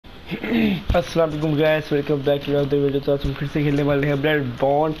अस्सलाम वालेकुम guys, welcome back to another video. तो आज हम फिर से खेलने वाले हैं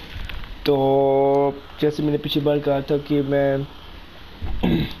ब्लडबॉर्न। तो जैसे मैंने पिछली बार कहा था कि मैं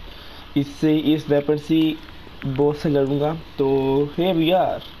इससे इस वेपन से बॉस से लड़ूंगा। तो हे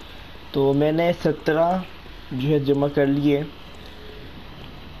यार, तो मैंने 17 जो है जमा कर लिए।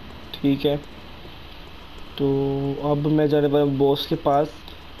 ठीक है, तो अब मैं जाने वाला हूँ बॉस के पास।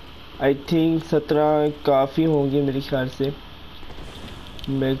 आई थिंक 17 काफ़ी होंगे मेरे ख्याल से।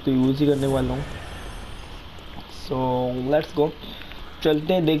 मैं तो यूज़ ही करने वाला हूँ। सो लेट्स गो,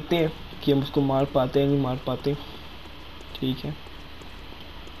 चलते हैं, देखते हैं कि हम उसको मार पाते हैं नहीं मार पाते। ठीक है,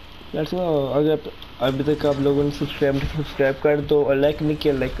 लेट्स गो। अगर अभी तक आप लोगों ने सब्सक्राइब कर दो और लाइक नहीं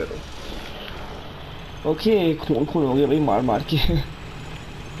किया, लाइक करो। ओके, खून खून हो गया भाई मार मार के।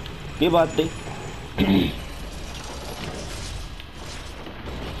 ये बात नहीं।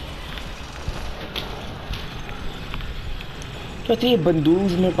 तो ये बंदूक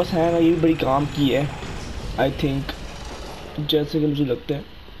जो मेरे पास है ना, ये भी बड़ी काम की है आई थिंक, जैसे कि मुझे लगता है।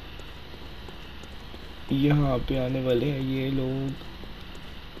 यहाँ पे आने वाले हैं ये लोग,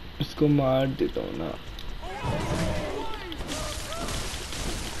 इसको मार देता हूँ ना।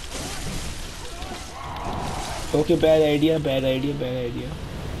 Okay, bad idea, bad idea, bad idea.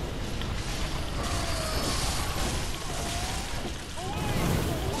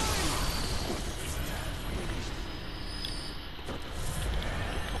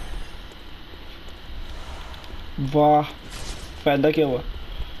 वाह, फायदा क्या हुआ?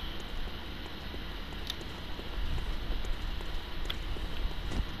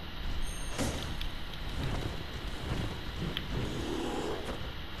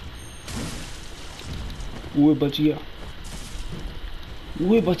 वो बच गया,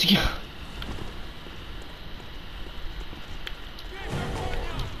 वो बच गया।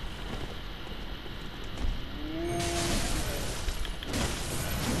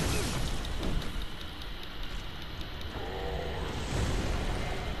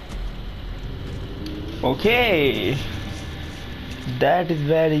 Okay, that is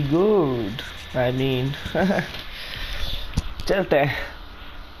very good. I mean चलते हैं,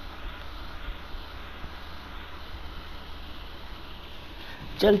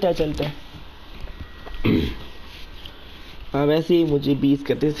 चलते हैं, चलते हैं। हाँ, वैसे ही मुझे 20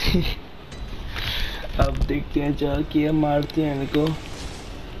 करते थे। अब देखते हैं जाके, हम मारते हैं इनको।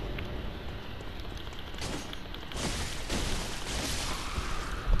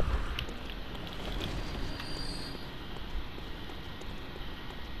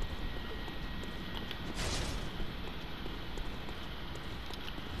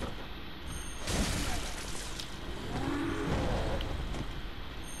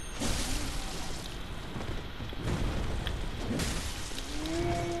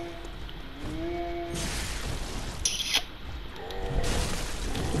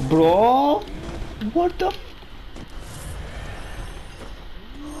 Bro, what the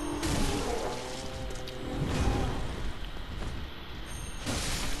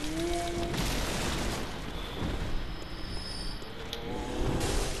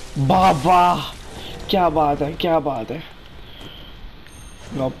बाबा, क्या बात है, क्या बात है।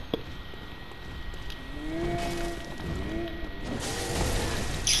 Nope.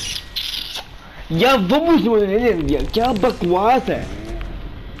 यार वो मुझे नहीं ले दिया, क्या बकवास है।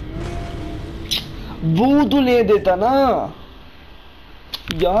 वो तो ले देता ना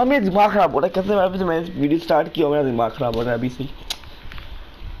यार। मेरा दिमाग खराब हो रहा है कसम से। मैंने वीडियो स्टार्ट किया, मेरा दिमाग खराब हो रहा है अभी से।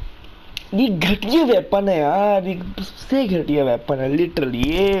 ये घटिया वेपन है यार, ये सबसे घटिया वेपन है लिटरली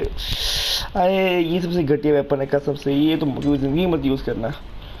ये। अरे ये सबसे घटिया वेपन है कसम से, ये तो जिंदगी मत यूज करना।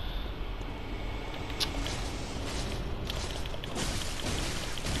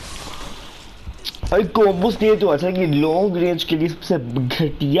 अरे कॉम्बोस ये तो अच्छा कि लॉन्ग रेंज के लिए सबसे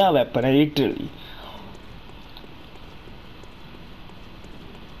घटिया वेपन है लिटरली।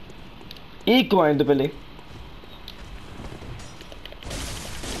 एक कमाए तो पहले।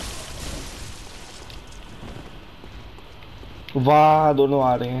 वाह, दोनों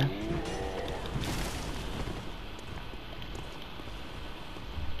आ रहे हैं।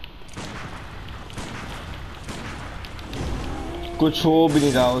 कुछ हो भी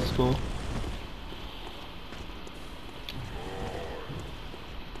नहीं रहा उसको।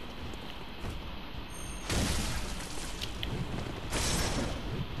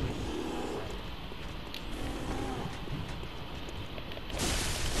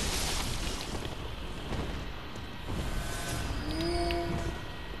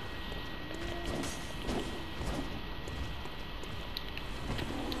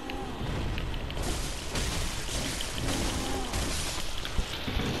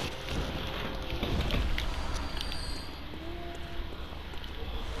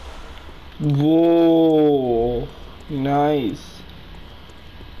 वो nice.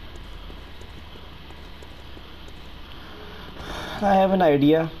 I have an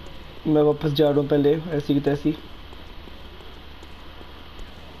idea. मैं वापस जा रहा हूँ पहले ऐसी की तैसी।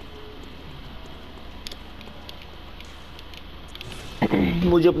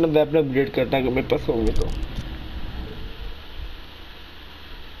 मुझे अपना वेपन अपग्रेड करना है अगर मेरे पास होंगे तो।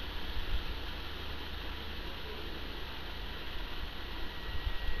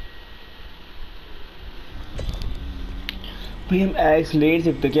 भाई हम एक्स ले नहीं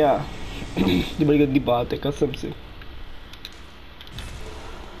सकते क्या? ये बड़ी गंदी बात है कसम से।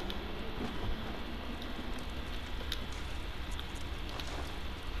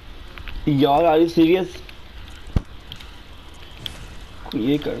 यार आर यू सीरियस?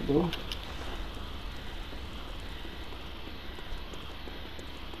 ये कर दो।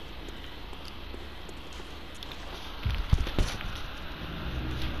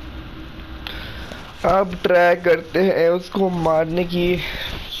 अब ट्राई करते हैं उसको मारने की।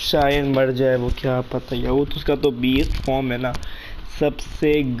 शायद मर जाए वो, क्या पता। या वो तो उसका तो बीस्ट फॉर्म है ना,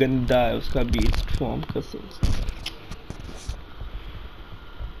 सबसे गंदा है उसका बीस्ट फॉर्म कसम से।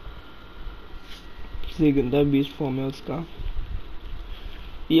 सबसे गंदा बीस्ट फॉर्म है उसका।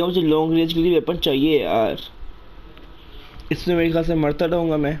 ये मुझे लॉन्ग रेंज के लिए वेपन चाहिए यार। इसमें मेरे ख्याल से मरता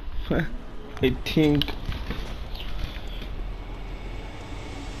रहूंगा मैं। I think.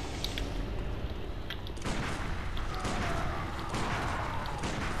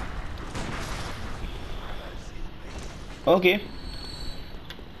 Okay,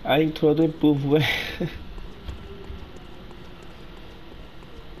 I think थोड़ा तो इम्प्रूव हुआ है।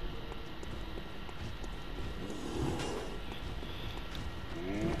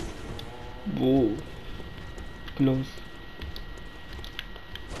 वो क्लोज।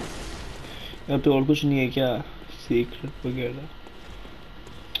 यहाँ पे और कुछ नहीं है क्या सीक्रेट वगैरह?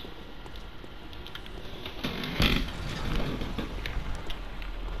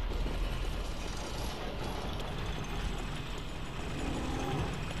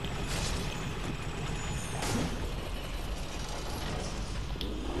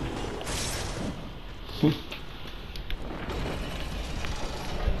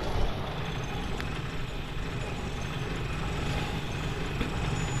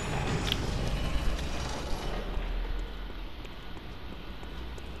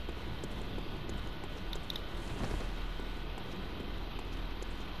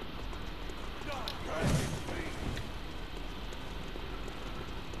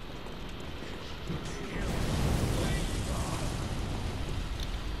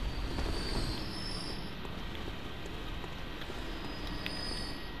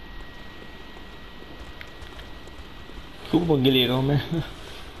 खूब पंगे ले रहा हूँ मैं।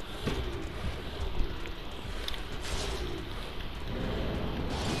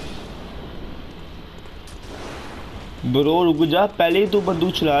 ब्रो रुक जा, पहले ही तू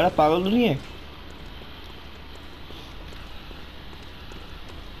बंदूक चला रहा, पागल तो नहीं है?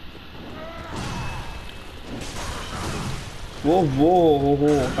 वो हो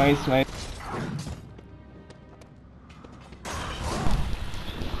nice nice.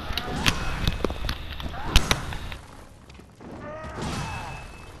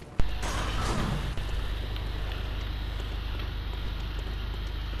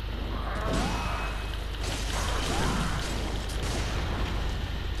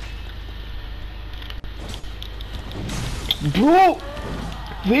 Bro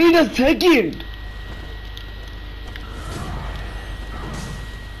wait a second.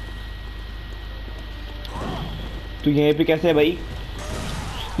 तू यहीं पे कैसे है भाई?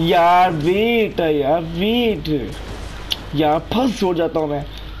 यार वेट यार वेट। यार फंस छोड़ जाता हूँ मैं।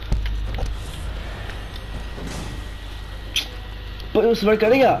 पर उस बार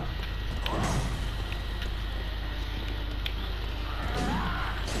करेगा।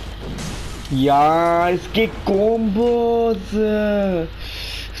 यार इसके कॉम्बोज,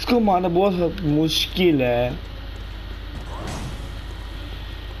 इसको मारना बहुत मुश्किल है।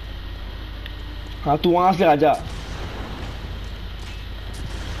 हाँ तू वहां से आजा।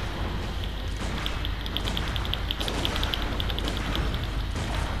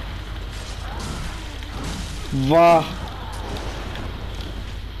 वाह,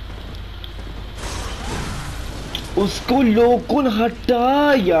 उसको लोकुन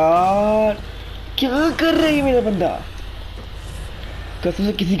हटा यार। क्या कर रही है मेरा बंदा? कसम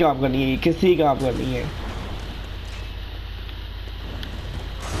से किसी काम का नहीं है, किसी काम का नहीं है।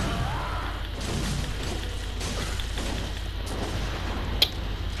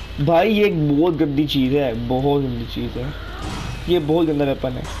 भाई ये एक बहुत गंदी चीज है, बहुत गंदी चीज है। ये बहुत गंदा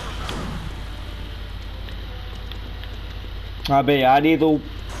वेपन है। हाँ बे यार ये तो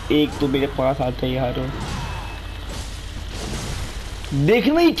एक तो मेरे पास आता है यार।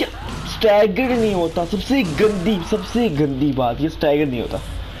 देखना ही क्या स्टैगर्ड नहीं होता, सबसे गंदी बात, ये स्टैगर्ड नहीं होता।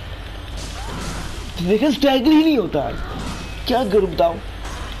 देखा, स्टैगर्ड ही नहीं होता, क्या करूं बताओ।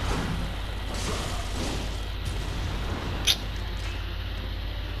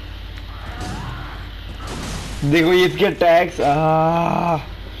 देखो ये इसके टैक्स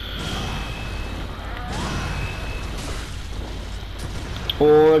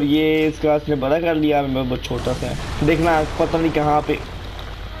और ये इसका इसने बड़ा कर लिया, मैं बहुत छोटा सा है। देखना पता नहीं कहाँ पे।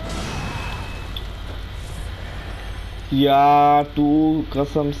 यार तू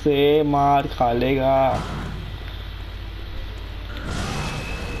कसम से मार खा लेगा।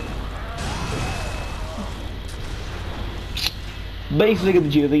 भाई इस जगह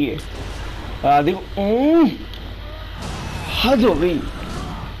जीत रही है। देखो हद हो गई।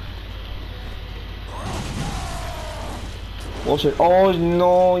 ओह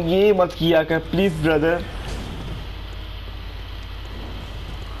नो, ये मत किया कर प्लीज ब्रदर।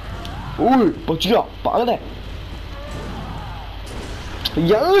 ओए बच गया, पागल है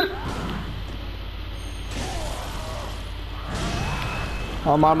यार।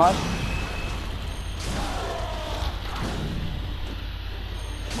 हाँ मार मार।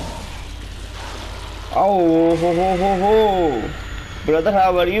 Oh ho brother,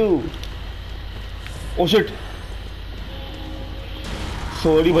 how are you? Oh shit,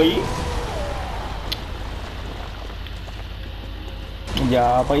 sorry भाई। या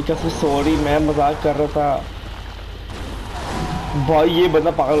भाई कसम सॉरी, मैं मजाक कर रहा था भाई। ये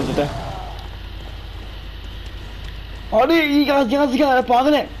बंदा पागल हो जाता है। अरे ये यहाँ से क्या आ रहा है,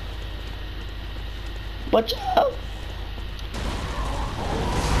 पागल है। बचाओ।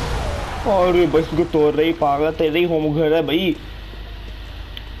 अरे बस को तोड़ रही, पागल तेरे ही होम घर है भाई।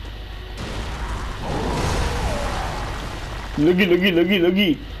 लगी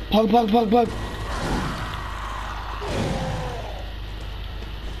भाग।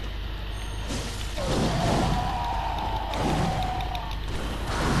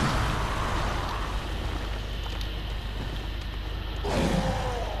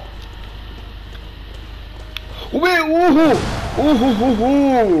 उबे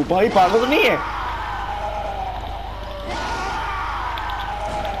ओहो भाई, पागल तो नहीं है।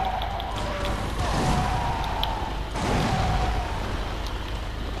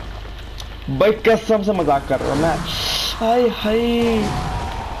 भाई कसम से मजाक कर रहा हूं मैं। हाय हाय।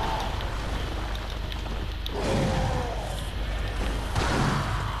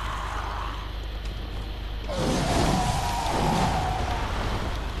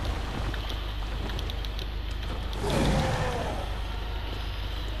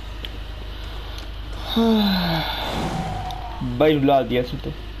 भाई बुला दिया से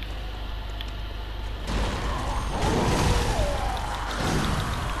तो।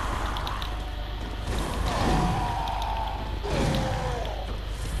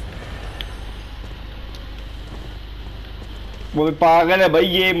 वो भी पागल है भाई,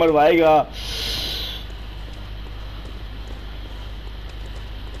 ये मरवाएगा।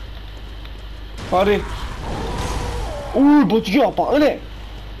 अरे बच गया, पागल है।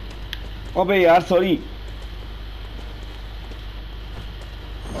 अबे यार सॉरी।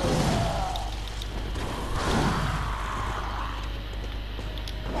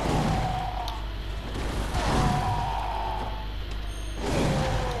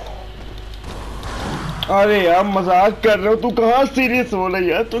 अरे यार मजाक कर रहे हो, तू कहाँ सीरियस हो रहा है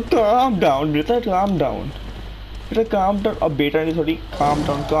यार। तू काम डाउन बेटा, काम डाउन बेटा, काम डाउन। अब बेटा नहीं थोड़ी, calm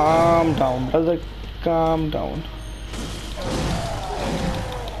down brother, calm down.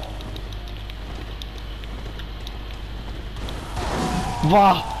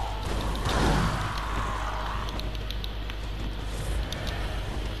 वाह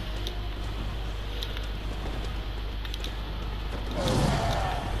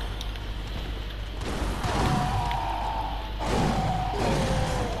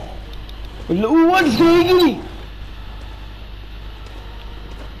what's going on?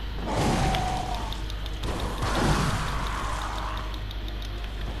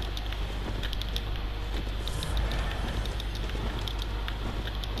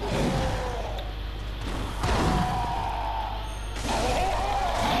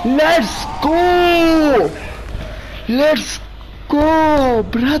 Let's go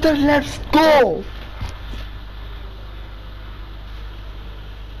brother, let's go।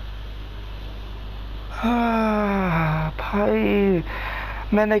 भाई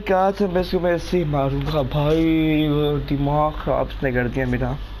मैंने कहा था मैं इसको मैं ऐसे ही मारूंगा भाई, दिमाग खराब इसने कर दिया मेरा।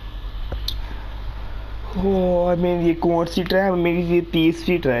 आई मीन ये कौन सी ट्राई, मेरी ये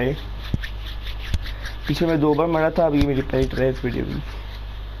तीसरी ट्राई। पीछे मैं 2 बार मरा था, अभी मेरी पहली ट्राई इस वीडियो की।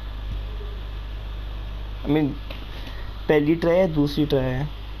 आई मीन पहली ट्राई है, दूसरी ट्राई है,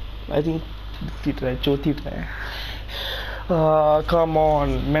 आई थिंक दूसरी ट्राई, चौथी ट्राई है। कम ऑन,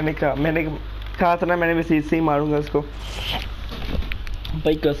 मैंने कहा था ना, मैंने भी सही सही मारूंगा इसको।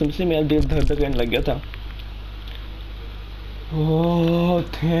 भाई कसम से मेरा दिल धड़ धड़ करने लग गया था। ओह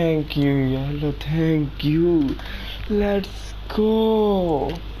थैंक यू यार, थैंक यू, लेट्स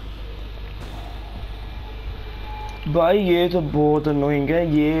गो। भाई ये तो बहुत अनोइंग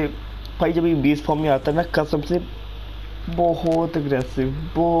है ये। भाई जब ये बीस फॉर्म में आता है ना, कसम से बहुत अग्रेसिव,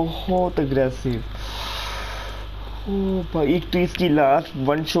 बहुत अग्रेसिव। ओ भाई एक तो इसकी लास्ट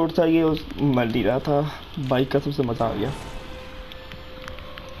वन शॉट था, ये उस मर ही रहा था। भाई कसम से मजा आ गया।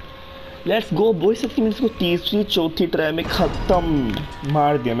 लेट्स गो बॉय, सबसे मैंने इसको तीसरी चौथी ट्राई में खत्म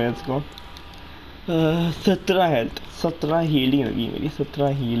मार दिया मैंने इसको। 17 हेल्थ, 17 हीलिंग लगी मेरी, 17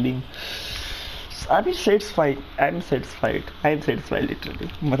 healing. I am satisfied, I am satisfied, I am satisfied literally.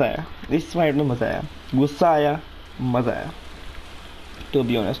 मज़ा आया इस फाइट में, मज़ा आया, गुस्सा आया, मज़ा आया, टू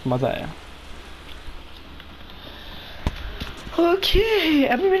बी ऑनेस्ट मज़ा आया। ओके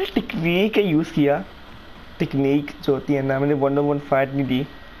अभी मैंने टेक्निक का यूज़ किया। टेक्निक जो होती है ना, मैंने 1-on-1 फाइट नहीं दी।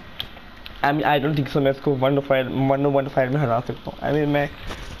 आई डोंट थिंक सो मैं इसको 1-on-1 फाइट में हरा सकता हूँ। आई मीन मैं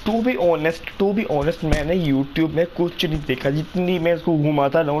टू बी ऑनेस्ट मैंने यूट्यूब में कुछ नहीं देखा। जितनी मैं इसको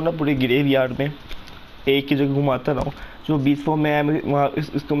घुमाता रहूँ ना पूरे ग्रेव यार्ड में, एक ही जगह घुमाता रहूँ, जो 20 फॉर्म में वहाँ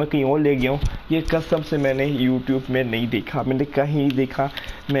इसको मैं कहीं और ले गया हूँ, ये कसम से मैंने यूट्यूब में नहीं देखा, मैंने कहीं नहीं देखा।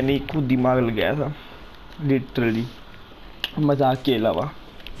 मैंने खुद दिमाग लगाया था लिटरली, मजाक के अलावा।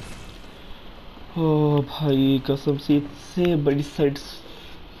 ओ भाई कसम से इससे बड़ी सेटिस्फाइड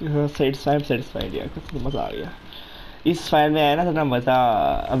यार, कसम से मज़ा आ गया। इस फाइल में आया ना था मज़ा।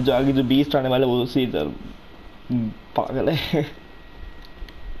 अब जो आगे जो 20 आने वाला वो उसी इधर पागल है।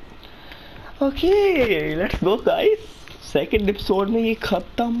 Okay let's go guys, second episode में ये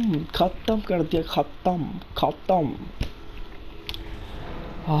खत्म कर दिया, खत्म।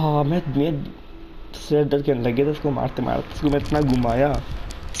 हाँ मैं सिर दर्द करने लग गया था इसको मारते मारते, इसको मैं इतना घुमाया,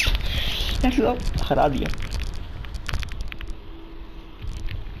 लेट्स गो, हरा दिया।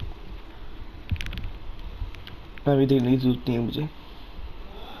 अभी देखने की जरूरत नहीं है मुझे,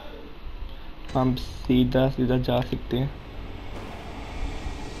 हम सीधा जा सकते हैं।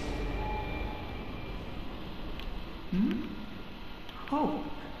 Oh,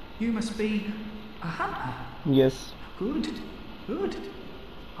 you must be a hunter. Yes. Good.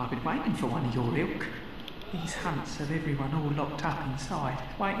 I've been waiting for one of your ilk. These hunts have everyone all locked up inside,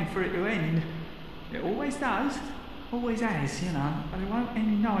 waiting for it to end. It always does, always has, you know, but it won't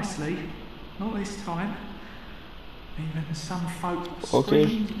end nicely. Not this time. Even some folk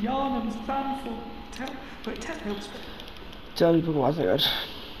screamed, Yarnum's done for. But tell helps. चल बकवास है यार।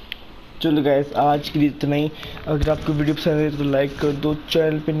 चलो guys आज के लिए इतना ही। अगर आपको वीडियो पसंद है तो लाइक कर दो,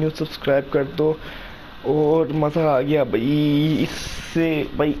 चैनल पे न्यू सब्सक्राइब कर दो। और मज़ा आ गया भाई इससे,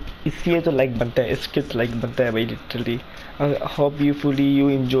 भाई इसलिए तो लाइक बनता है, इसके तो लाइक बनता है भाई literally. Hope you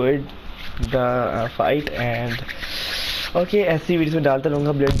enjoyed the fight and okay, ऐसी वीडियोस में डालता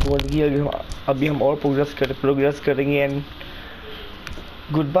रहूँगा ब्लडबोर्न की। अभी हम और प्रोग्रेस करेंगे एंड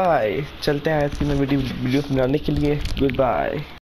गुड बाय। चलते हैं ऐसी में वीडियोस बनाने के लिए, गुड बाय।